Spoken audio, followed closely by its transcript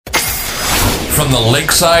from the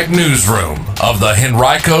Lakeside Newsroom of the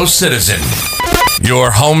Henrico Citizen, your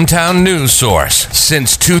hometown news source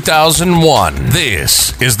since 2001.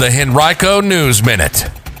 This is the Henrico News Minute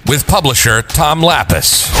with publisher Tom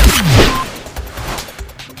Lapis.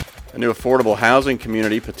 A new affordable housing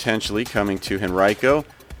community potentially coming to Henrico,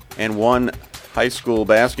 and one high school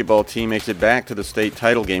basketball team makes it back to the state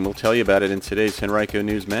title game. We'll tell you about it in today's Henrico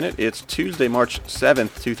News Minute. It's Tuesday, March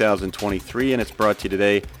 7th, 2023, and it's brought to you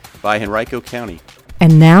today by Henrico County.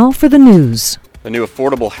 And now for the news. A new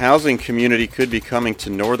affordable housing community could be coming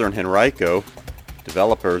to northern Henrico.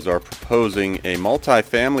 Developers are proposing a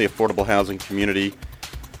multi-family affordable housing community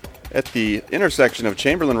at the intersection of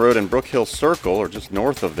Chamberlain Road and Brook Hill Circle, or just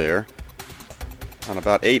north of there, on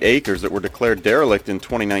about 8 acres that were declared derelict in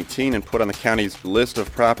 2019 and put on the county's list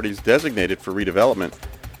of properties designated for redevelopment.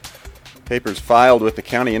 Papers filed with the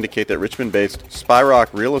county indicate that Richmond-based Spyrock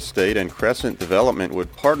Real Estate and Crescent Development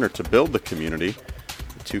would partner to build the community.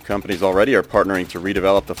 The two companies already are partnering to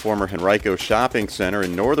redevelop the former Henrico Shopping Center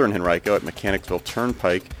in northern Henrico at Mechanicsville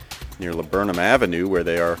Turnpike near Laburnum Avenue, where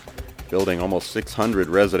they are building almost 600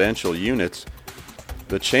 residential units.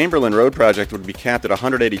 The Chamberlain Road project would be capped at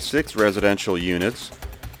 186 residential units.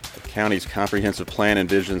 The county's comprehensive plan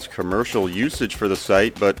envisions commercial usage for the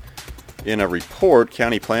site, but in a report,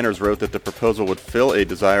 county planners wrote that the proposal would fill a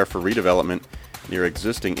desire for redevelopment near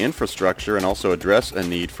existing infrastructure and also address a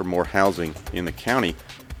need for more housing in the county.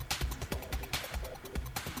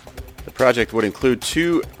 The project would include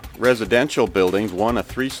 2 residential buildings, one a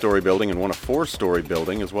 3-story building and one a 4-story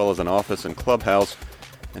building, as well as an office and clubhouse,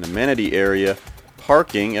 an amenity area,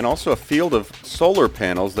 parking, and also a field of solar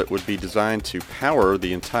panels that would be designed to power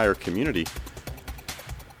the entire community.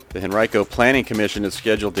 The Henrico Planning Commission is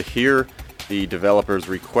scheduled to hear the developer's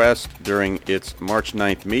request during its March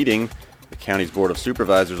 9th meeting. The county's Board of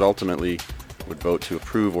Supervisors ultimately would vote to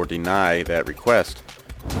approve or deny that request.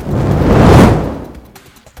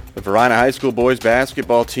 The Varina High School boys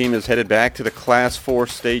basketball team is headed back to the Class 4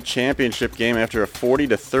 state championship game after a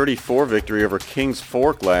 40-34 victory over Kings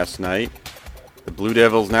Fork last night. The Blue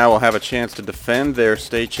Devils now will have a chance to defend their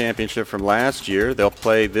state championship from last year. They'll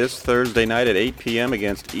play this Thursday night at 8 p.m.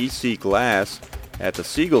 against EC Glass at the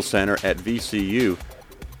Siegel Center at VCU.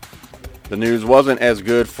 The news wasn't as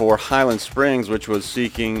good for Highland Springs, which was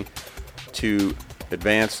seeking to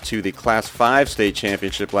advance to the Class 5 state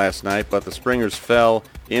championship last night, but the Springers fell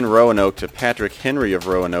in Roanoke to Patrick Henry of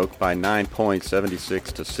Roanoke by 9 points,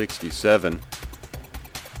 76-67.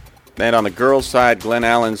 And on the girls' side, Glen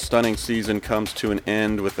Allen's stunning season comes to an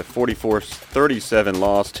end with a 44-37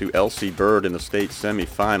 loss to Elsie Bird in the state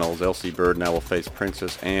semifinals. Elsie Bird now will face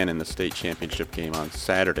Princess Anne in the state championship game on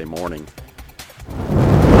Saturday morning.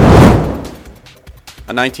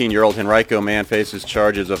 A 19-year-old Henrico man faces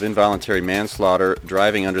charges of involuntary manslaughter,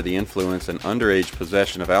 driving under the influence, and underage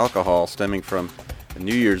possession of alcohol stemming from a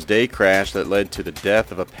New Year's Day crash that led to the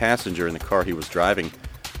death of a passenger in the car he was driving.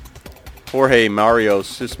 Jorge Mario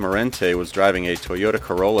Cismorente was driving a Toyota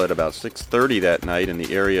Corolla at about 6:30 that night in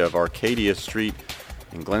the area of Arcadia Street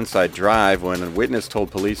and Glenside Drive when a witness told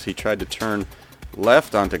police he tried to turn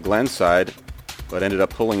left onto Glenside but ended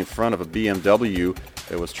up pulling in front of a BMW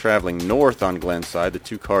that was traveling north on Glenside. The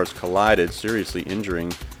two cars collided, seriously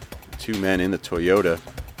injuring 2 men in the Toyota.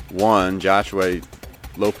 One, Joshua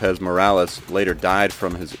Lopez Morales, later died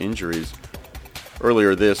from his injuries.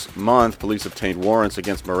 Earlier this month, police obtained warrants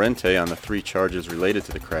against Morente on the 3 charges related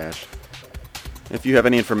to the crash. If you have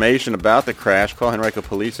any information about the crash, call Henrico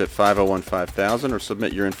Police at 501-5000 or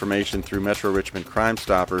submit your information through Metro Richmond Crime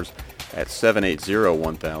Stoppers at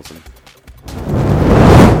 780-1000.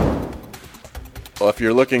 Well, if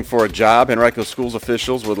you're looking for a job, Henrico Schools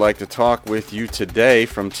officials would like to talk with you today.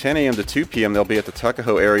 From 10 a.m. to 2 p.m., they'll be at the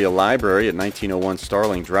Tuckahoe Area Library at 1901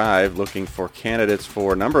 Starling Drive looking for candidates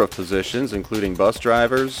for a number of positions, including bus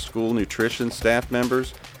drivers, school nutrition staff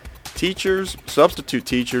members, teachers, substitute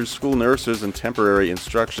teachers, school nurses, and temporary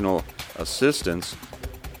instructional assistants.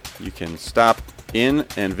 You can stop in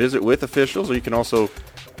and visit with officials, or you can also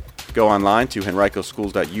go online to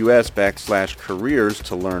henricoschools.us/careers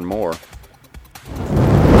to learn more.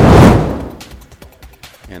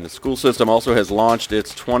 And the school system also has launched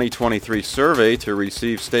its 2023 survey to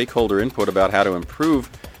receive stakeholder input about how to improve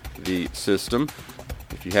the system.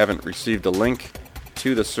 If you haven't received a link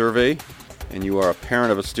to the survey and you are a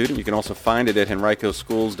parent of a student, you can also find it at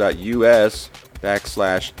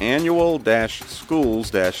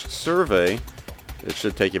henricoschools.us/annual-schools-survey. It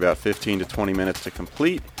should take you about 15 to 20 minutes to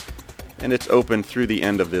complete, and it's open through the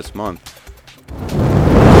end of this month.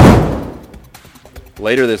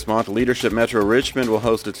 Later this month, Leadership Metro Richmond will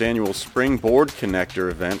host its annual Spring Board Connector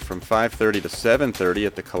event from 5:30 to 7:30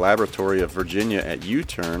 at the Collaboratory of Virginia at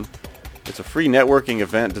U-Turn. It's a free networking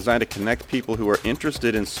event designed to connect people who are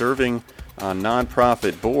interested in serving on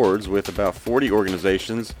nonprofit boards with about 40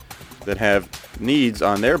 organizations that have needs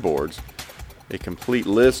on their boards. A complete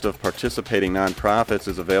list of participating nonprofits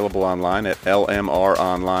is available online at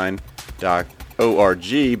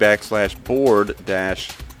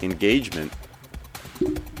lmronline.org/board-engagement.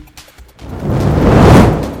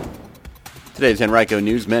 Today's Henrico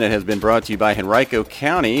News Minute has been brought to you by Henrico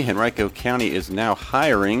County. Henrico County is now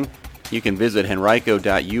hiring. You can visit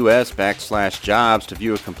henrico.us/jobs to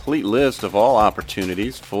view a complete list of all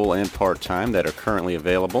opportunities, full and part-time, that are currently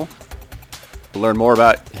available. To learn more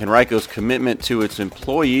about Henrico's commitment to its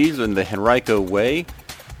employees and the Henrico Way,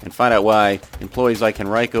 and find out why employees like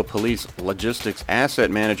Henrico Police Logistics Asset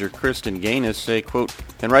Manager Kristen Gaines say, quote,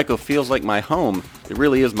 "Henrico feels like my home. It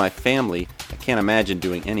really is my family. I can't imagine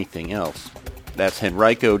doing anything else." That's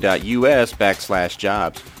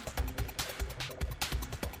henrico.us/jobs.